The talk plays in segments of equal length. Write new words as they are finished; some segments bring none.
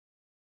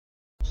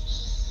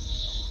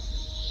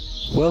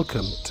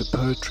Welcome to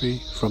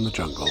Poetry from the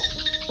Jungle.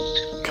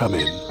 Come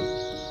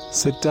in,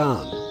 sit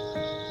down,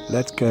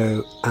 let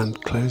go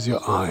and close your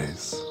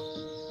eyes.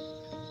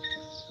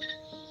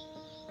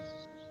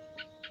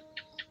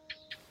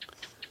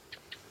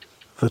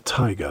 The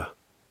Tyger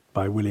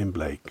by William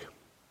Blake.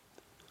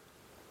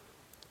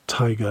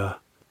 Tyger,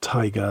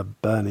 Tyger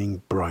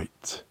burning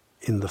bright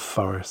in the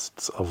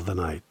forests of the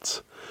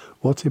night,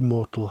 what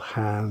immortal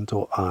hand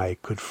or eye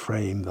could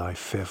frame thy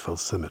fearful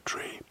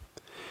symmetry?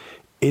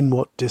 In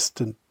what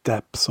distant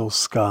depths or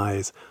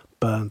skies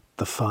burnt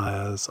the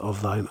fires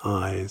of thine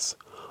eyes?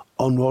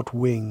 On what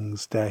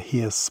wings dare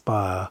he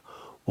aspire?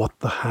 What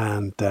the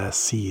hand dare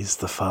seize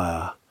the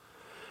fire?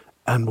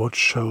 And what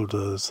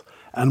shoulders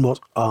and what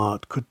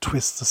art could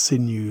twist the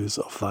sinews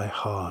of thy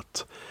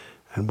heart?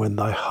 And when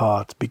thy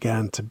heart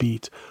began to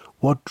beat,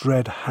 what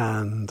dread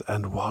hand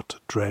and what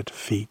dread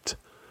feet?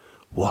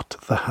 What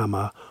the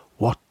hammer,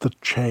 what the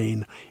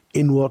chain?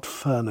 In what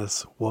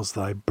furnace was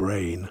thy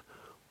brain?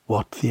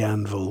 What the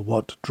anvil,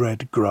 what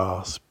dread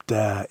grasp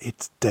dare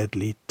its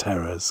deadly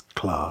terrors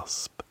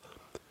clasp?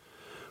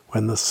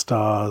 When the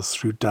stars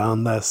threw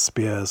down their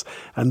spears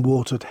and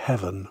watered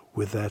heaven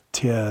with their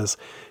tears,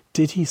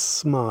 did he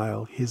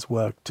smile his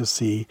work to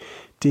see?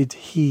 Did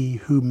he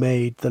who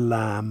made the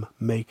lamb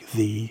make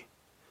thee?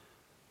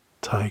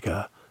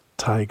 Tyger,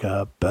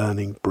 Tyger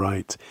burning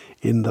bright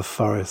in the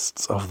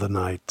forests of the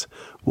night,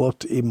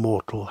 what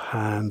immortal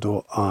hand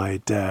or eye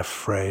dare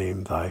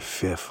frame thy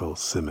fearful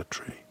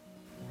symmetry?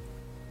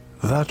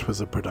 That was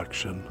a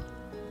production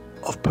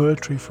of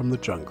Poetry from the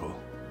Jungle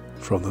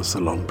from the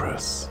Salon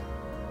Press.